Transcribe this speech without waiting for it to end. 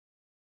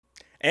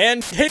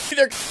And hit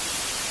their...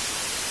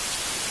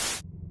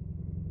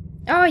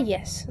 Ah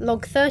yes,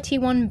 log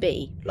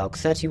 31B. Log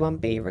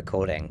 31B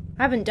recording.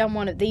 I haven't done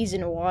one of these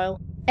in a while.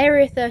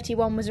 Area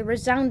 31 was a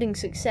resounding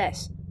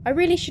success. I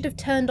really should have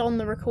turned on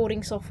the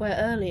recording software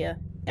earlier.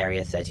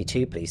 Area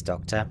 32, please,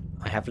 Doctor.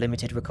 I have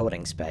limited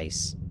recording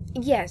space.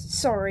 Yes,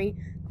 sorry.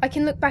 I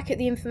can look back at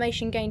the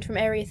information gained from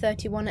Area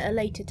 31 at a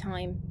later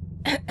time.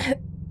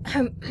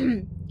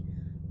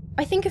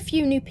 I think a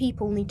few new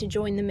people need to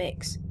join the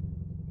mix.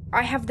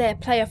 I have their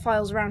player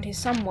files around here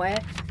somewhere.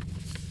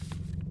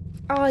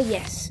 Ah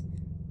yes.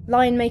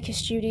 Lion Maker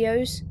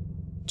Studios,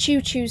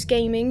 Choo Choo's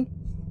Gaming,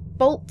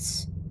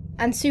 Bolts,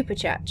 and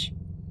Superchat.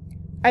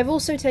 I've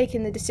also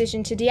taken the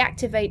decision to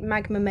deactivate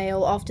Magma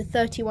Mail after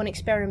 31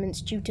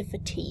 experiments due to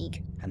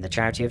fatigue. And the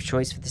charity of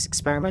choice for this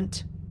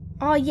experiment?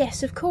 Ah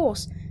yes, of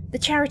course. The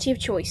charity of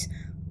choice.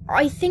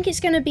 I think it's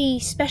going to be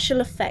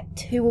Special Effect,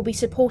 who will be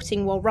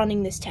supporting while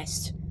running this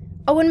test.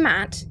 Oh, and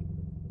Matt?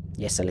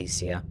 Yes,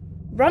 Alicia.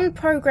 Run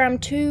program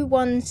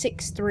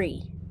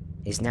 2163.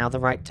 Is now the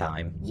right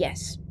time?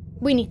 Yes.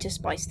 We need to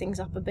spice things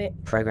up a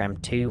bit. Program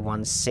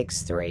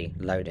 2163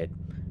 loaded.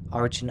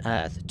 Origin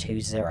Earth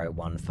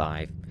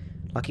 2015.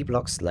 Lucky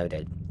blocks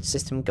loaded.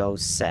 System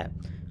goals set.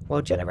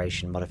 World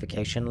generation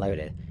modification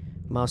loaded.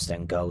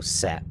 Milestone goals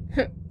set.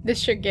 This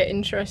should get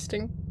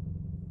interesting.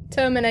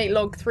 Terminate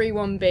log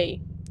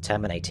 31B.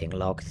 Terminating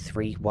log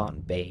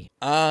 31B.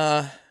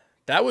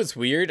 That was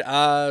weird.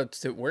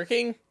 Is it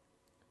working?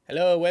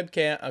 Hello,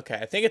 webcam. Okay,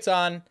 I think it's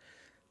on.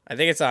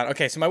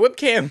 Okay, so my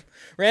webcam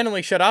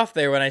randomly shut off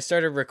there when I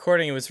started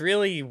recording. It was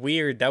really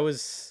weird. That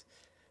was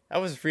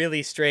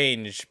really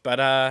strange.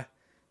 But,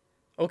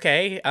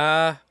 okay.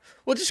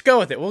 We'll just go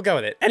with it. We'll go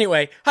with it.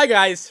 Anyway, hi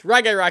guys,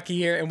 Ryguyrocky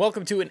here, and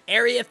welcome to an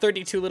Area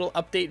 32 little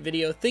update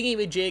video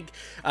thingy-majig.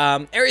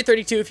 Area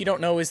 32, if you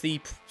don't know, is the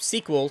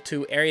sequel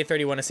to Area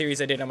 31, a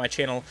series I did on my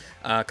channel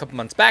a couple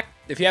months back.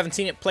 If you haven't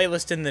seen it,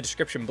 playlist in the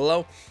description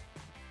below.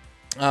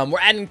 We're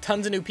adding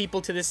tons of new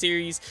people to this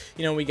series.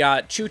 You know, we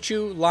got Choo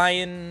Choo,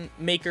 Lion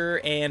Maker,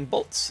 and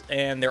Bolts,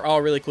 and they're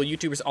all really cool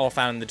YouTubers, all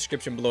found in the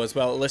description below as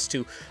well. A list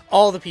to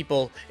all the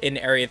people in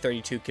Area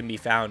 32 can be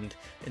found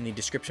in the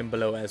description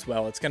below as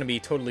well. It's going to be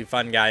totally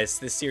fun, guys.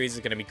 This series is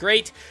going to be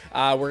great.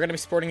 We're going to be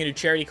supporting a new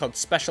charity called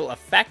Special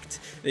Effect.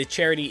 The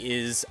charity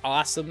is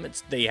awesome.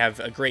 They have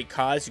a great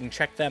cause. You can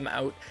check them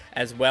out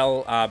as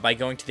well by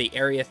going to the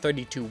Area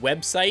 32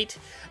 website,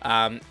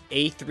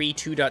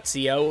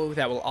 a32.co.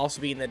 That will also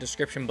be in the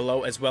description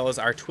below, as well as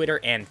our Twitter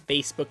and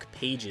Facebook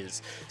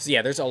pages. So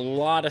yeah, there's a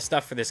lot of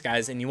stuff for this,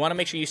 guys, and you want to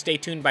make sure you stay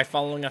tuned by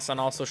following us on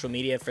all social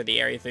media for the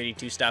Area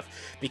 32 stuff,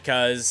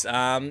 because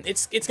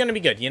it's going to be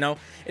good, you know?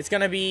 It's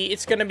going to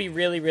be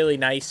really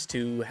nice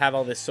to have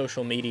all this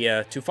social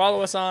media to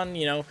follow us on,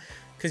 you know,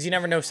 because you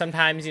never know.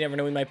 Sometimes you never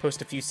know, we might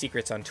post a few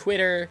secrets on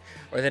Twitter,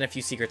 or then a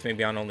few secrets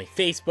maybe on only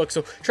Facebook.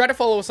 So try to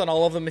follow us on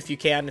all of them if you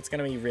can. It's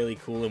going to be really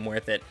cool and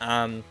worth it.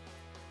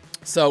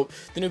 So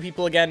the new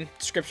people, again,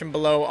 description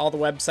below, all the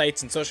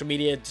websites and social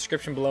media,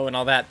 description below and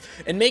all that.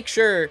 And make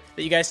sure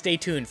that you guys stay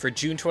tuned for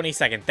June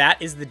 22nd.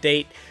 That is the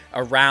date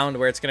around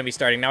where it's going to be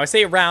starting. Now I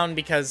say around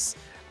because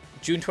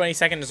June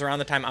 22nd is around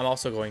the time I'm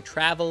also going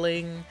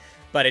traveling,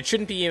 but it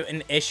shouldn't be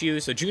an issue.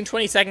 So June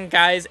 22nd,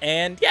 guys,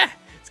 and yeah,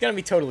 it's gonna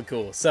be totally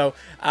cool. So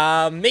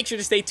make sure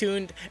to stay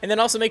tuned, and then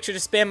also make sure to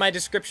spam my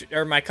description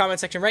or my comment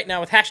section right now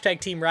with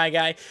hashtag Team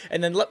Ryguy,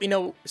 and then let me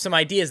know some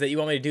ideas that you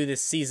want me to do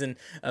this season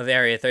of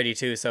Area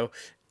 32. So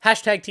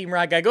hashtag Team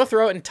Ryguy. Go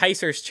throw it in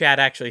Tycer's chat,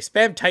 actually.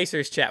 Spam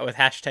Tycer's chat with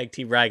hashtag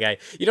Team Ryguy.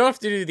 You don't have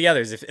to do the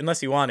others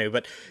unless you want to,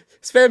 but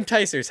spam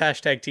Tycer's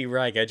hashtag Team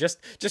Ryguy.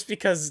 Just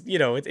because, you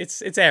know,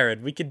 it's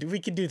Aaron. We can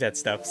do that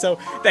stuff. So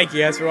thank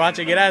you guys for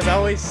watching, and as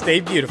always,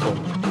 stay beautiful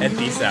and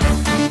peace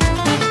out.